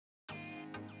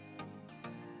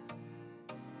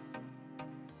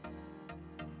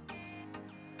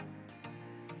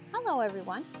Hello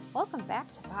everyone, welcome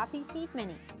back to Poppy Seed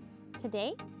Mini.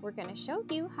 Today we're going to show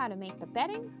you how to make the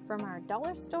bedding from our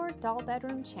dollar store doll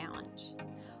bedroom challenge.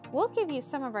 We'll give you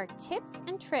some of our tips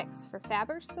and tricks for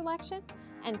fabric selection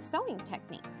and sewing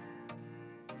techniques.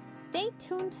 Stay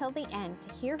tuned till the end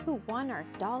to hear who won our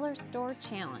dollar store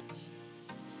challenge.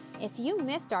 If you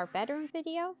missed our bedroom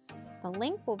videos, the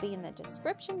link will be in the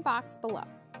description box below,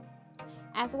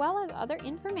 as well as other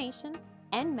information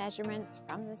and measurements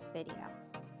from this video.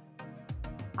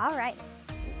 All right,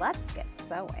 let's get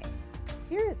sewing.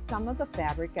 Here is some of the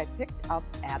fabric I picked up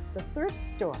at the thrift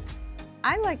store.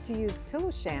 I like to use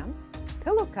pillow shams,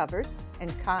 pillow covers, and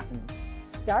cottons.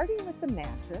 Starting with the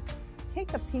mattress,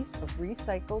 take a piece of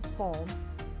recycled foam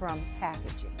from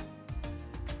packaging.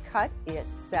 Cut it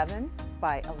 7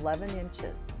 by 11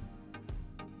 inches.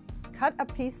 Cut a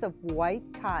piece of white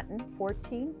cotton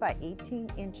 14 by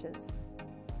 18 inches.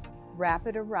 Wrap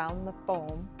it around the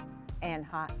foam and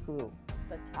hot glue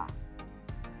the top.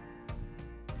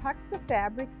 Tuck the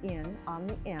fabric in on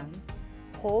the ends,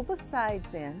 pull the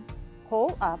sides in,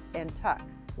 pull up and tuck,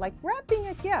 like wrapping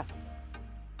a gift.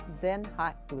 Then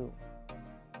hot glue.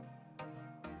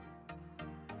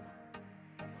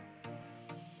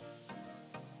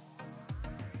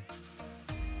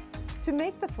 To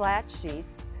make the flat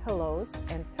sheets, pillows,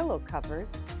 and pillow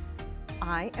covers,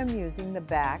 I am using the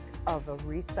back of a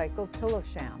recycled pillow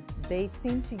sham. They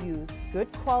seem to use good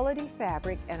quality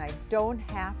fabric and I don't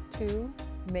have to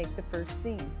make the first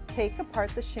seam. Take apart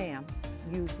the sham.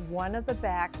 Use one of the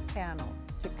back panels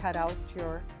to cut out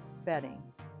your bedding.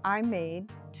 I made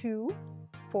 2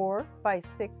 4 by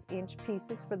 6 inch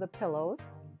pieces for the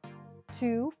pillows,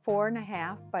 2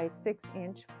 4.5 by 6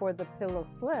 inch for the pillow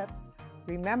slips.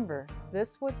 Remember,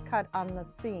 this was cut on the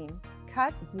seam.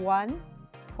 Cut 1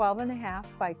 12.5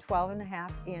 by 12.5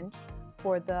 inch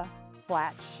for the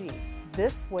flat sheet.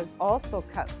 This was also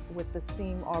cut with the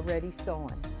seam already sewn.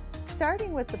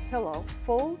 Starting with the pillow,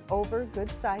 fold over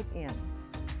good side in.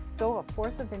 Sew a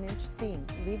 1/4 of an inch seam,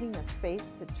 leaving a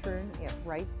space to turn it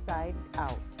right side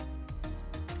out.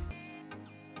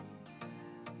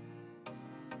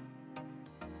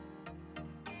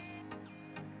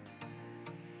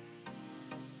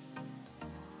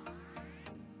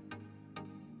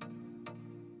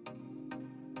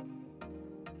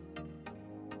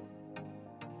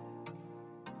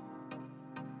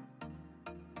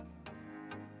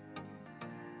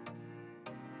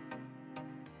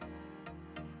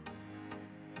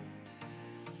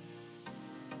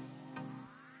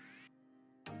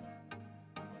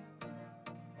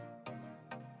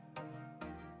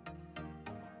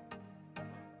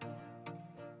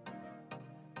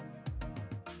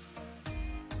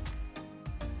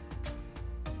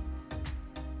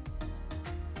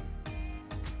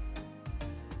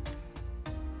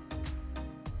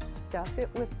 Stuff it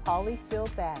with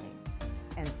polyfill batting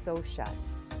and sew shut.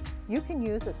 You can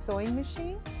use a sewing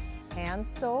machine, hand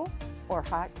sew, or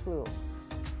hot glue.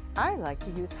 I like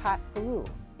to use hot glue.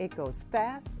 It goes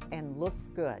fast and looks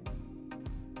good.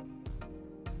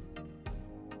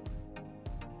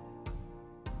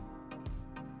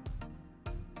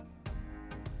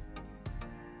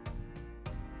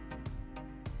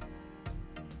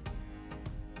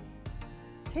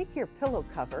 Take your pillow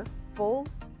cover, fold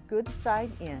good side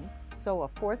in, sew a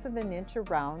 1/4 of an inch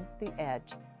around the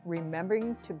edge,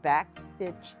 remembering to back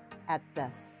stitch at the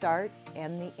start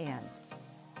and the end.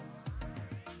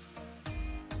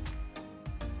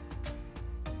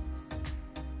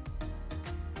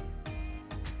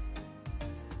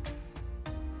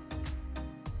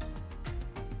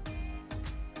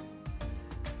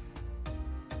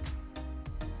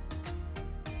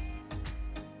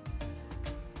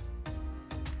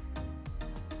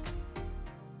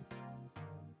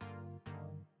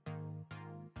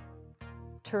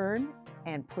 Turn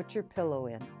and put your pillow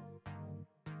in.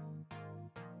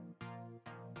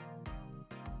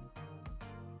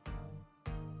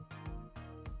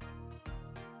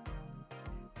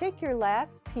 Take your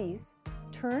last piece,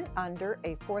 turn under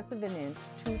a 1/4 of an inch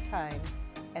 2 times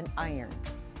and iron.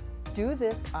 Do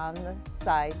this on the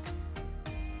sides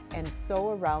and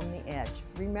sew around the edge.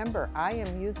 Remember, I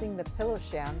am using the pillow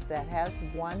sham that has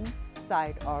one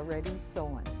side already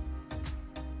sewn.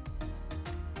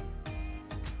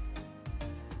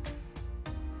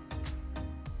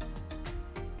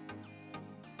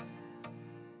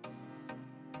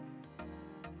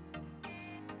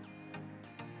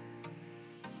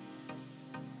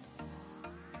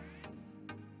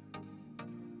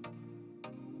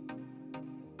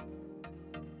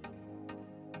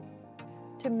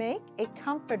 To make a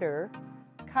comforter,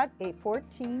 cut a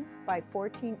 14 by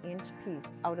 14 inch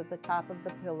piece out of the top of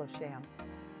the pillow sham.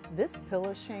 This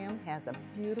pillow sham has a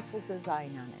beautiful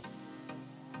design on it.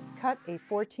 Cut a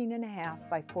 14.5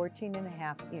 by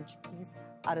 14.5 inch piece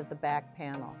out of the back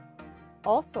panel.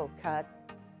 Also cut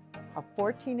a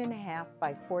 14.5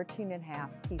 by 14.5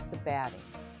 piece of batting.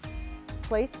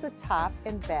 Place the top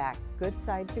and back good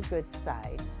side to good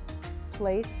side.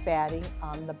 Place batting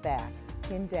on the back,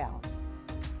 pin down.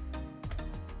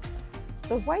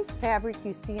 The white fabric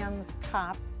you see on the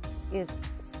top is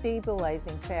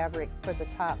stabilizing fabric for the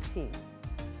top piece.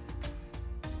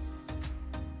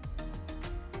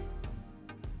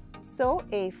 Sew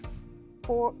a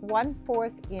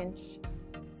 1/4 inch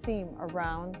seam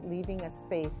around, leaving a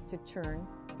space to turn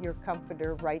your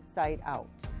comforter right side out.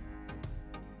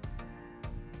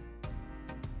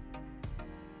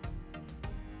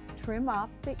 Trim off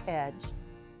the edge.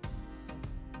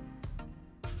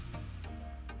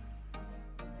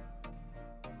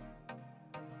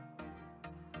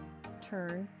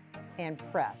 Turn and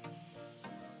press.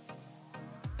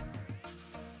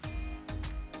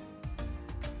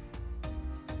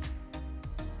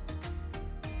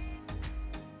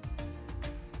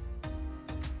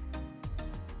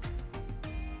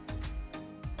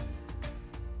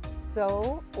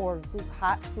 Sew or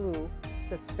hot glue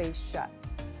the space shut.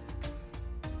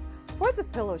 For the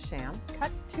pillow sham,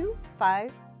 cut 2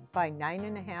 5 by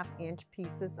 9.5 inch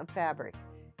pieces of fabric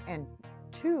and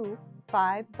 2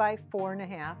 5 by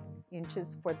 4.5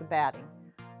 inches for the batting.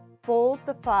 Fold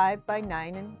the 5 by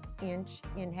 9 inch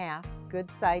in half,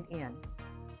 good side in.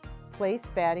 Place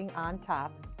batting on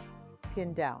top,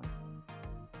 pin down.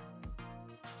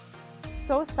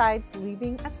 Sew sides,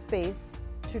 leaving a space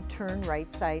to turn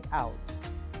right side out.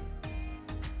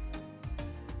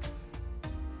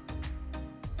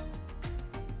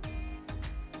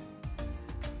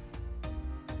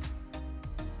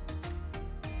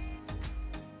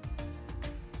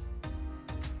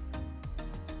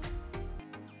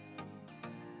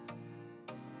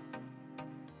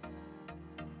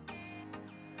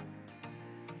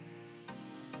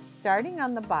 Starting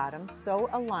on the bottom, sew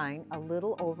a line a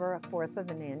little over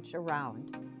 1/4 inch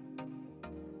around.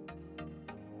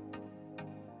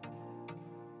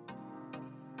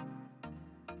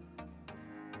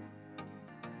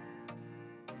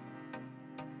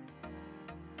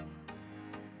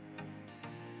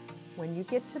 When you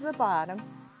get to the bottom,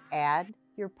 add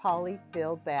your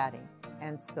polyfill batting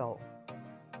and sew.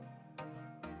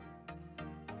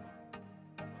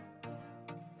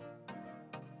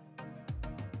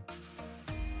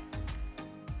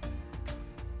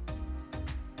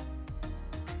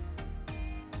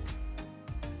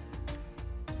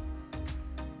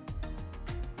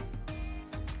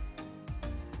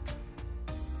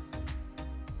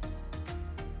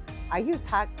 I use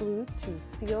hot glue to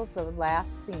seal the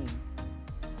last seam.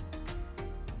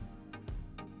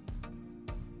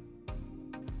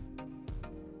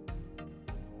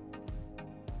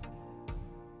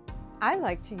 I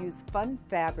like to use fun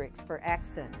fabrics for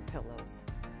accent pillows,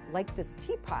 like this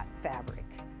teapot fabric.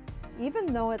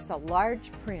 Even though it's a large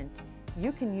print,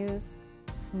 you can use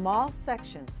small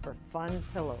sections for fun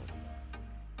pillows.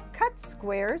 Cut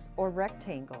squares or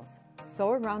rectangles.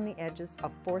 Sew around the edges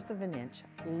 1/4 inch,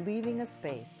 leaving a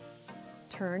space.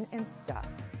 Turn and stuff.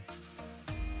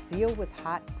 Seal with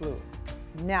hot glue.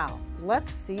 Now,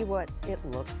 let's see what it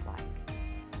looks like.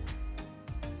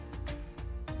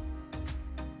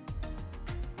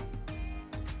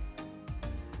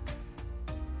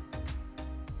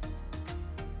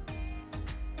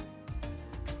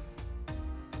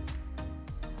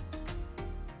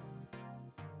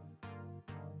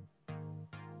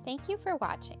 Thank you for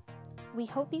watching. We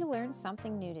hope you learned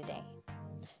something new today.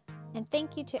 And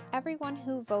thank you to everyone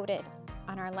who voted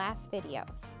on our last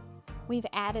videos. We've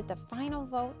added the final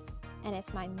votes, and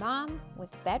it's my mom with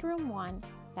bedroom 1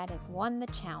 that has won the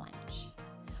challenge.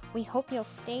 We hope you'll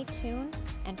stay tuned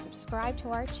and subscribe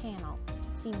to our channel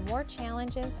to see more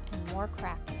challenges and more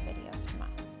crafting videos from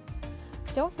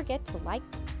us. Don't forget to like,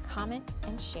 comment,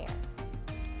 and share.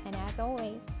 And as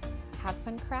always, have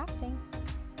fun crafting.